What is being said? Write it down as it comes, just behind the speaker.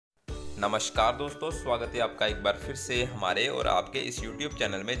नमस्कार दोस्तों, स्वागत है आपका एक बार फिर से हमारे और आपके इस YouTube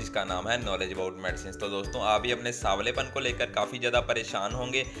चैनल में जिसका नाम है नॉलेज अबाउट मेडिसिन। तो दोस्तों, आप भी अपने सांवलेपन को लेकर काफ़ी ज़्यादा परेशान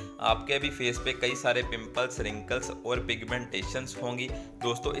होंगे। आपके भी फेस पे कई सारे पिंपल्स, रिंकल्स और पिगमेंटेशंस होंगी।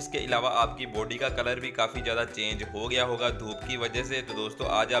 दोस्तों, इसके अलावा आपकी बॉडी का कलर भी काफ़ी ज़्यादा चेंज हो गया होगा धूप की वजह से। तो दोस्तों,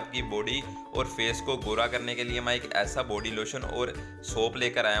 आज आपकी बॉडी और फेस को गोरा करने के लिए मैं एक ऐसा बॉडी लोशन और सोप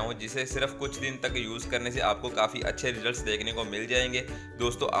लेकर आया हूँ जिसे सिर्फ कुछ दिन तक यूज़ करने से आपको काफ़ी अच्छे रिजल्ट्स देखने को मिल जाएंगे।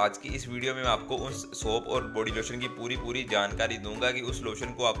 दोस्तों, आज की इस वीडियो में मैं आपको उस सोप और बॉडी लोशन की पूरी जानकारी दूंगा कि उस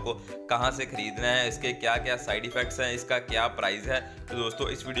लोशन को आपको कहां से खरीदना है, इसके क्या क्या साइड इफेक्ट्स हैं, इसका क्या प्राइस है। तो दोस्तों,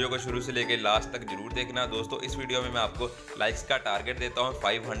 इस वीडियो को शुरू से लेकर लास्ट तक जरूर देखना। दोस्तों, इस वीडियो में मैं आपको लाइक्स का टारगेट देता हूं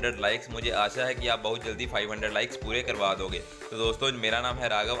 500 लाइक्स। मुझे आशा है कि आप बहुत जल्दी 500 लाइक्स पूरे करवा दोगे। तो दोस्तों, मेरा नाम है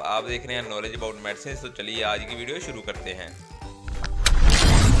राघव, आप देख रहे हैं नॉलेज अबाउट मेडिसिन। तो चलिए आज की वीडियो शुरू करते हैं।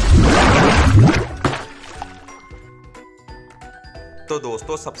 तो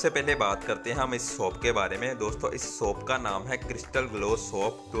दोस्तों, सबसे पहले बात करते हैं हम इस सोप के बारे में। दोस्तों, इस सोप का नाम है क्रिस्टल ग्लो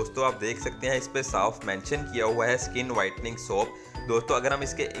सोप। दोस्तों, आप देख सकते हैं इस पे साफ मेंशन किया हुआ है स्किन वाइटनिंग सोप। दोस्तों, अगर हम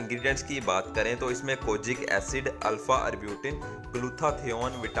इसके इंग्रेडिएंट्स की बात करें तो इसमें kojic acid, alpha अर्ब्यूटिन,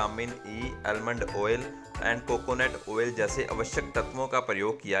 ग्लूथाथियोन, vitamin E, almond oil and coconut oil जैसे आवश्यक तत्वों का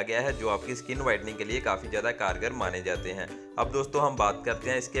प्रयोग किया गया है जो आपकी स्किन वाइटनिंग के लिए काफ़ी ज़्यादा कारगर माने जाते हैं। अब दोस्तों, हम बात करते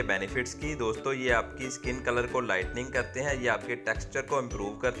हैं इसके बेनिफिट्स की। दोस्तों, ये आपकी स्किन कलर को लाइटनिंग करते हैं, ये आपके टेक्सचर को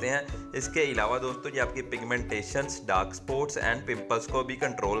इम्प्रूव करते हैं। इसके अलावा दोस्तों, ये आपकी pigmentations, dark spots and pimples को भी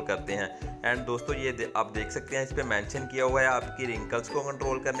कंट्रोल करते हैं। एंड दोस्तों, ये आप देख सकते हैं इस पर मेंशन किया हुआ है आपकी रिंकल्स को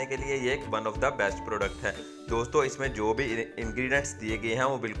कंट्रोल करने के लिए ये एक one of the best product है। दोस्तों, इसमें जो भी इंग्रेडिएंट्स दिए गए हैं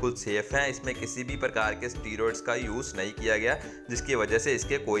वो बिल्कुल सेफ हैं। इसमें किसी भी प्रकार के स्टीरॉइड्स का यूज़ नहीं किया गया जिसकी वजह से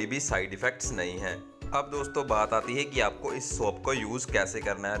इसके कोई भी साइड इफ़ेक्ट्स नहीं हैं। अब दोस्तों, बात आती है कि आपको इस सोप को यूज़ कैसे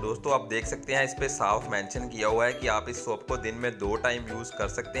करना है। दोस्तों, आप देख सकते हैं इस पे साफ मेंशन किया हुआ है कि आप इस सोप को दिन में 2 टाइम यूज़ कर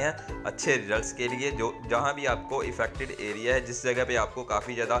सकते हैं अच्छे रिजल्ट्स के लिए। जो जहां भी आपको इफेक्टेड एरिया है, जिस जगह पे आपको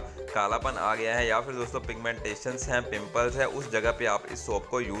काफ़ी ज़्यादा कालापन आ गया है या फिर दोस्तों पिगमेंटेशंस हैं, पिंपल्स है, उस जगह पे आप इस सोप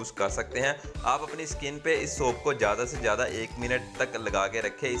को यूज़ कर सकते हैं। आप अपनी स्किन पे इस सोप को ज़्यादा से ज़्यादा 1 मिनट तक लगा के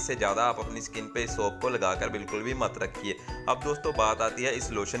रखें। इससे ज़्यादा आप अपनी स्किन पे इस सोप को लगाकर बिल्कुल भी मत रखिए। अब दोस्तों, बात आती है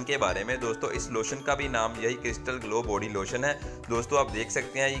इस लोशन के बारे में। दोस्तों, इस लोशन का भी नाम यही क्रिस्टल ग्लो बॉडी लोशन है। दोस्तों, आप देख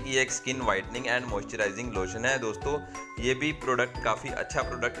सकते हैं कि एक skin whitening and moisturising lotion है। दोस्तों, ये भी प्रोडक्ट काफ़ी अच्छा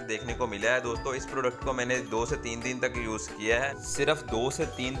प्रोडक्ट देखने को मिला है। दोस्तों, इस प्रोडक्ट को मैंने 2 से 3 दिन तक यूज़ किया है। सिर्फ 2 से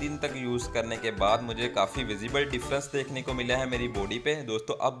 3 दिन तक यूज़ करने के बाद मुझे काफ़ी विजिबल डिफरेंस देखने को मिला है मेरी बॉडी पे।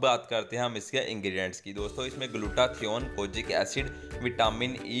 दोस्तों, अब बात करते हैं हम इसके इंग्रेडिएंट्स की। दोस्तों, इसमें glutathione, kojic acid,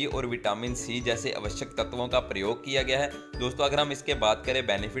 vitamin E और विटामिन सी जैसे आवश्यक तत्वों का प्रयोग किया गया है। दोस्तों, अगर हम इसके बात करें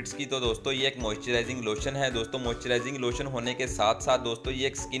बेनिफिट्स की तो दोस्तों, ये एक मॉइस्चराइजिंग लोशन है। दोस्तों, मॉइस्चराइजिंग लोशन होने के साथ साथ दोस्तों ये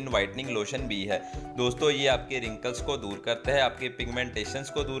एक स्किन वाइटनिंग लोशन भी है। दोस्तों, ये आपके रिंकल्स को दूर करता है, आपके पिगमेंटेशंस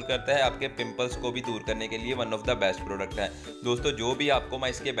को दूर करता है, आपके पिंपल्स को भी दूर करने के लिए one of the best product है। दोस्तों, जो भी आपको मैं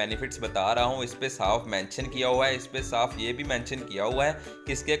इसके बेनिफिट्स बता रहा हूँ इस पे साफ मेंशन किया हुआ है। इस पे साफ ये भी मेंशन किया हुआ है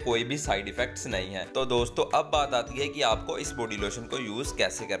कि इसके कोई भी साइड इफेक्ट्स नहीं है। तो दोस्तों, अब बात आती है कि आपको इस बॉडी लोशन को यूज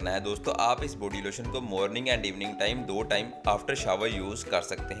कैसे करना है। दोस्तों, आप इस बॉडी लोशन को morning and evening time 2 time after shower use कर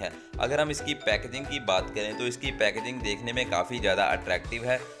सकते हैं। अगर हम इसकी पैकेजिंग की बात करें तो इसकी पैकेजिंग देखने में काफ़ी ज़्यादा अट्रैक्टिव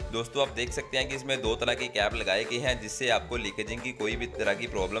है। दोस्तों, आप देख सकते हैं कि इसमें 2 तरह की कैप लगाई गई हैं जिससे आपको लीकेजिंग की कोई भी तरह की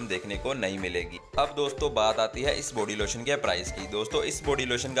प्रॉब्लम देखने को नहीं मिलेगी। अब दोस्तों, बात आती है इस बॉडी लोशन के प्राइस की। दोस्तों, इस बॉडी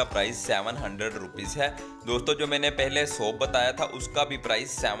लोशन का प्राइस 700 रुपीज़ है। दोस्तों, जो मैंने पहले सोप बताया था उसका भी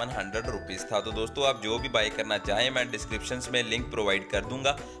प्राइस 700 रुपीज़ था। तो दोस्तों, आप जो भी बाय करना चाहें मैं डिस्क्रिप्शन में लिंक प्रोवाइड कर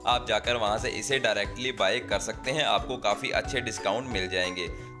दूंगा, आप जाकर वहां से इसे डायरेक्टली बाय कर सकते हैं। आपको काफ़ी अच्छे डिस्काउंट मिल जाएंगे।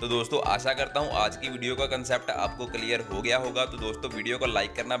 तो दोस्तों, आशा करता हूं आज की वीडियो का कंसेप्ट आपको क्लियर हो गया होगा। तो दोस्तों, वीडियो को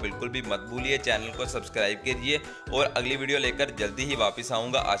लाइक करना बिल्कुल भी मत भूलिए, चैनल को सब्सक्राइब कीजिए और अगली वीडियो लेकर जल्दी ही वापस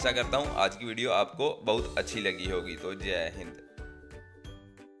आऊँगा। आशा करता हूँ आज की वीडियो आपको बहुत अच्छी लगी होगी। तो जय हिंद।